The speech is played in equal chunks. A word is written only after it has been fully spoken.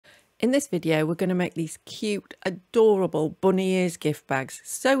In this video, we're going to make these cute, adorable bunny ears gift bags.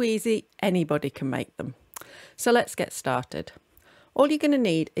 So easy, anybody can make them. So let's get started. All you're going to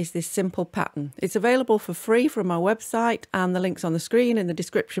need is this simple pattern. It's available for free from our website and the link's on the screen in the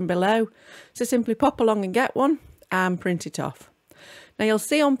description below. So simply pop along and get one and print it off. Now you'll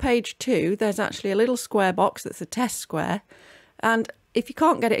see on page 2, there's actually a little square box that's a test square. And if you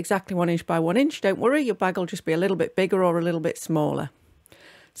can't get it exactly 1 inch by 1 inch, don't worry, your bag will just be a little bit bigger or a little bit smaller.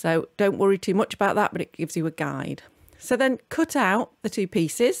 So don't worry too much about that, but it gives you a guide. So then cut out the 2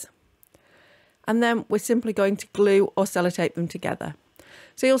 pieces and then we're simply going to glue or sellotape them together.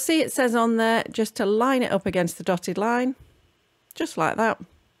 So you'll see it says on there just to line it up against the dotted line, just like that,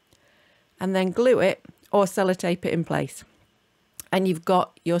 and then glue it or sellotape it in place. And you've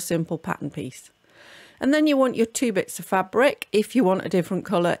got your simple pattern piece. And then you want your 2 bits of fabric. If you want a different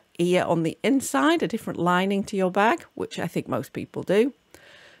colour ear on the inside, a different lining to your bag, which I think most people do.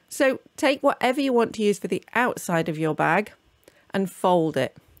 So take whatever you want to use for the outside of your bag and fold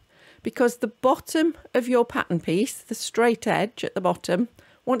it, because the bottom of your pattern piece, the straight edge at the bottom,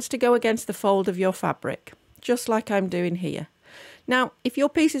 wants to go against the fold of your fabric, just like I'm doing here. Now, if your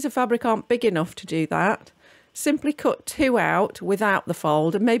pieces of fabric aren't big enough to do that, simply cut 2 out without the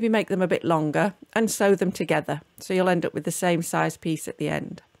fold and maybe make them a bit longer and sew them together. So you'll end up with the same size piece at the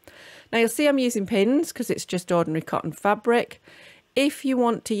end. Now you'll see I'm using pins because it's just ordinary cotton fabric. If you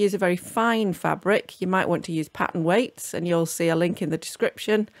want to use a very fine fabric, you might want to use pattern weights, and you'll see a link in the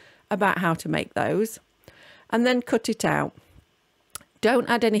description about how to make those. And then cut it out. Don't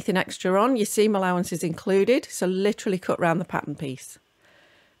add anything extra on, your seam allowance is included, so literally cut round the pattern piece.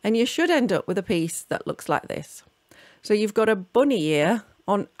 And you should end up with a piece that looks like this. So you've got a bunny ear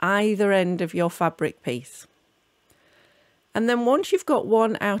on either end of your fabric piece. And then once you've got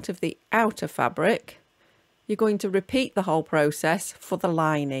one out of the outer fabric, you're going to repeat the whole process for the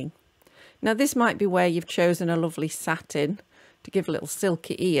lining. Now this might be where you've chosen a lovely satin to give little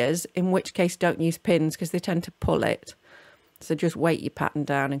silky ears, in which case don't use pins because they tend to pull it. So just weight your pattern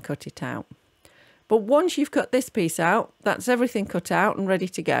down and cut it out. But once you've cut this piece out, that's everything cut out and ready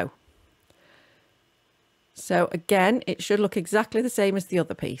to go. So again, it should look exactly the same as the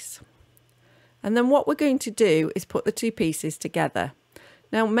other piece. And then what we're going to do is put the 2 pieces together.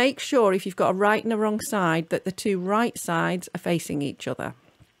 Now make sure if you've got a right and a wrong side that the 2 right sides are facing each other.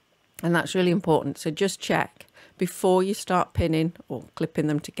 And that's really important. So just check before you start pinning or clipping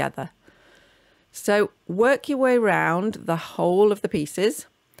them together. So work your way around the whole of the pieces,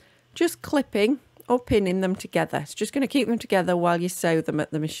 just clipping or pinning them together. It's just going to keep them together while you sew them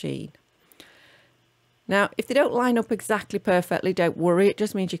at the machine. Now, if they don't line up exactly perfectly, don't worry. It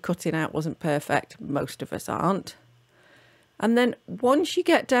just means your cutting out wasn't perfect. Most of us aren't. And then once you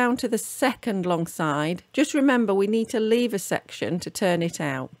get down to the second long side, just remember we need to leave a section to turn it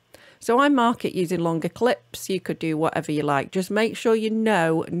out. So I mark it using longer clips. You could do whatever you like. Just make sure you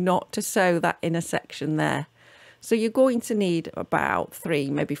know not to sew that inner section there. So you're going to need about 3,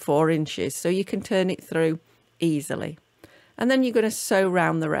 maybe 4 inches, so you can turn it through easily. And then you're going to sew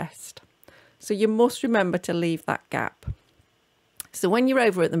round the rest. So you must remember to leave that gap. So when you're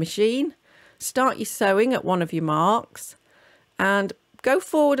over at the machine, start your sewing at one of your marks and go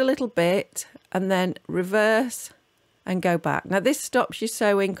forward a little bit and then reverse and go back. Now this stops your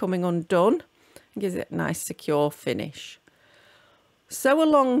sewing coming undone and gives it a nice secure finish. Sew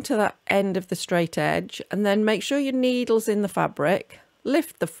along to that end of the straight edge and then make sure your needle's in the fabric,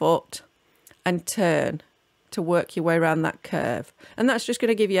 lift the foot and turn to work your way around that curve. And that's just going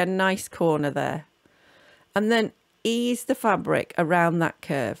to give you a nice corner there. And then ease the fabric around that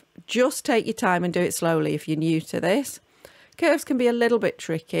curve. Just take your time and do it slowly if you're new to this. Curves can be a little bit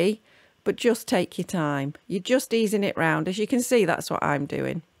tricky, but just take your time. You're just easing it round. As you can see, that's what I'm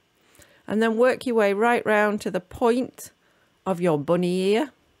doing. And then work your way right round to the point of your bunny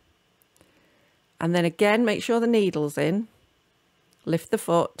ear. And then again, make sure the needle's in. Lift the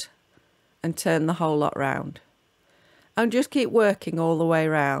foot and turn the whole lot round. And just keep working all the way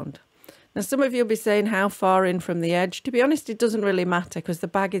round. Now, some of you will be saying how far in from the edge. To be honest, it doesn't really matter because the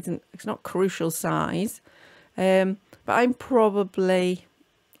bag it's not crucial size. But I'm probably,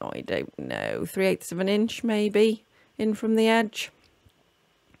 I don't know, 3/8 of an inch maybe in from the edge.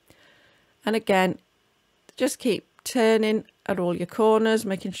 And again, just keep turning at all your corners,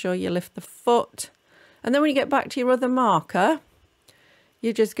 making sure you lift the foot. And then when you get back to your other marker,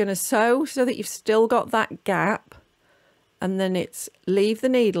 you're just going to sew so that you've still got that gap. And then it's leave the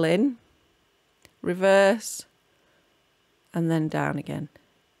needle in, reverse, and then down again.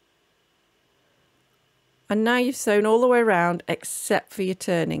 And now you've sewn all the way around except for your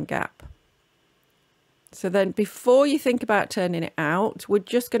turning gap. So then before you think about turning it out, we're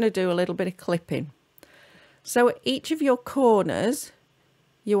just going to do a little bit of clipping. So at each of your corners,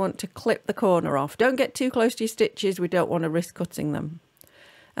 you want to clip the corner off. Don't get too close to your stitches. We don't want to risk cutting them.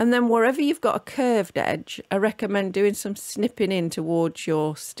 And then wherever you've got a curved edge, I recommend doing some snipping in towards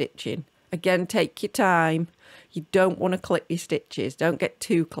your stitching. Again, take your time. You don't want to clip your stitches. Don't get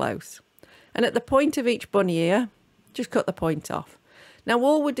too close. And at the point of each bunny ear, just cut the point off. Now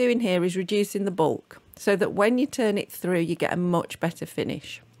all we're doing here is reducing the bulk so that when you turn it through, you get a much better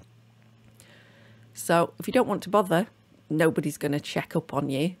finish. So if you don't want to bother, nobody's going to check up on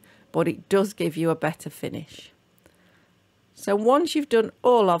you, but it does give you a better finish. So once you've done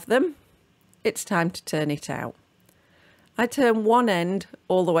all of them, it's time to turn it out. I turn one end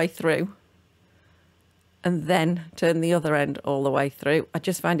all the way through and then turn the other end all the way through. I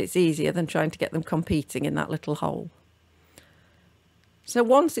just find it's easier than trying to get them competing in that little hole. So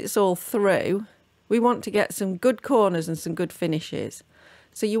once it's all through, we want to get some good corners and some good finishes.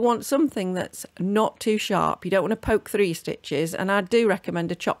 So you want something that's not too sharp. You don't want to poke through your stitches, and I do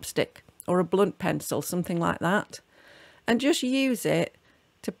recommend a chopstick or a blunt pencil, something like that. And just use it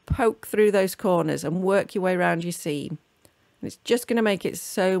to poke through those corners and work your way around your seam. And it's just going to make it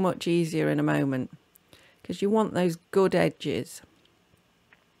so much easier in a moment, because you want those good edges.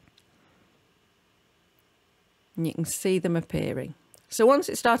 And you can see them appearing. So once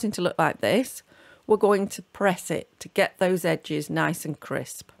it's starting to look like this, we're going to press it to get those edges nice and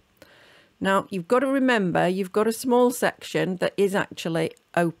crisp. Now you've got to remember, you've got a small section that is actually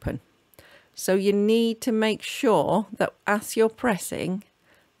open. So you need to make sure that as you're pressing,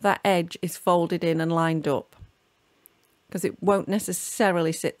 that edge is folded in and lined up, because it won't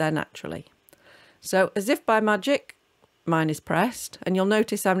necessarily sit there naturally. So as if by magic, mine is pressed, and you'll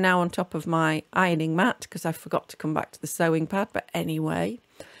notice I'm now on top of my ironing mat because I forgot to come back to the sewing pad. But anyway,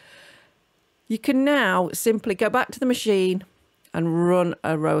 you can now simply go back to the machine and run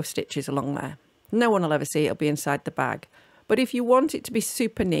a row of stitches along there. No one will ever see it, it'll be inside the bag. But if you want it to be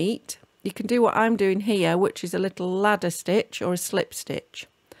super neat, you can do what I'm doing here, which is a little ladder stitch or a slip stitch.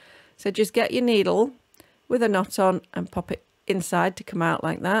 So just get your needle with a knot on and pop it inside to come out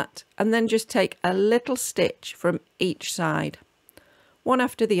like that, and then just take a little stitch from each side, one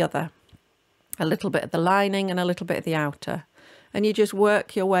after the other, a little bit of the lining and a little bit of the outer, and you just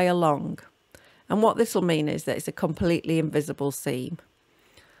work your way along. And what this will mean is that it's a completely invisible seam.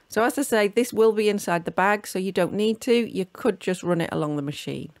 So as I say, this will be inside the bag, so you don't need to. You could just run it along the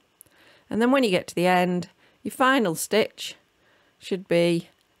machine. And then when you get to the end, your final stitch should be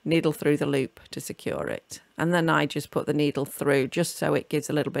needle through the loop to secure it. And then I just put the needle through just so it gives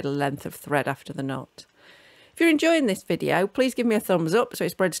a little bit of length of thread after the knot. If you're enjoying this video, please give me a thumbs up so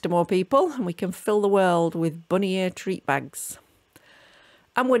it spreads to more people and we can fill the world with bunny ear treat bags.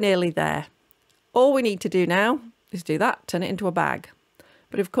 And we're nearly there. All we need to do now is do that, turn it into a bag.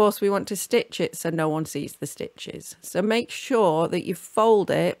 But of course we want to stitch it so no one sees the stitches. So make sure that you fold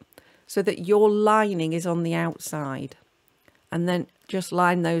it so that your lining is on the outside, and then just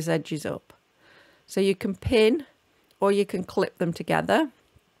line those edges up. So you can pin or you can clip them together.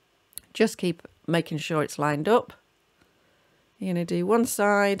 Just keep making sure it's lined up. You're going to do one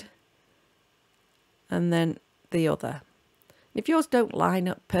side and then the other. If yours don't line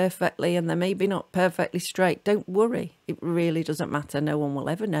up perfectly and they're maybe not perfectly straight, don't worry. It really doesn't matter. No one will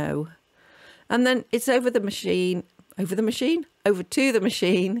ever know. And then it's over to the machine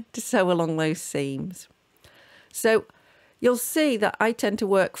to sew along those seams. So you'll see that I tend to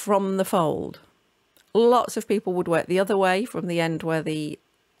work from the fold. Lots of people would work the other way from the end where the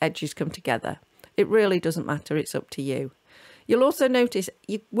edges come together. It really doesn't matter. It's up to you. You'll also notice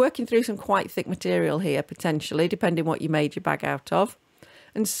you're working through some quite thick material here, potentially, depending what you made your bag out of.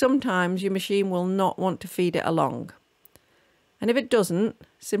 And sometimes your machine will not want to feed it along. And if it doesn't,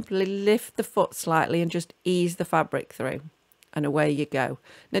 simply lift the foot slightly and just ease the fabric through. And away you go.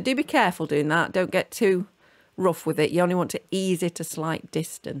 Now do be careful doing that. Don't get too rough with it. You only want to ease it a slight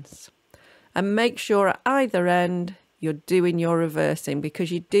distance. And make sure at either end you're doing your reversing,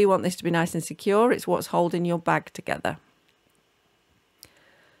 because you do want this to be nice and secure. It's what's holding your bag together.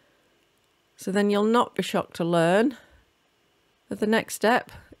 So then you'll not be shocked to learn that the next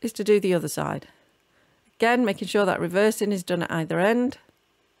step is to do the other side. Again, making sure that reversing is done at either end.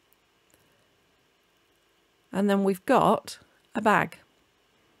 And then we've got a bag,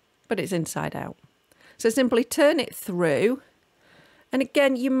 but it's inside out. So simply turn it through. And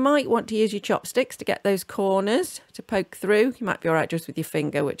again, you might want to use your chopsticks to get those corners to poke through. You might be all right just with your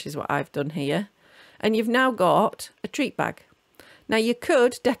finger, which is what I've done here. And you've now got a treat bag. Now you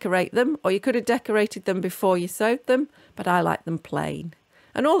could decorate them, or you could have decorated them before you sewed them, but I like them plain.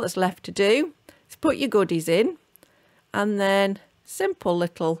 And all that's left to do is put your goodies in, and then simple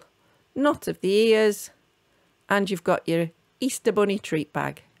little knot of the ears, and you've got your Easter bunny treat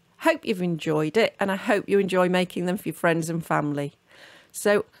bag. Hope you've enjoyed it, and I hope you enjoy making them for your friends and family.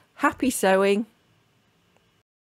 So happy sewing.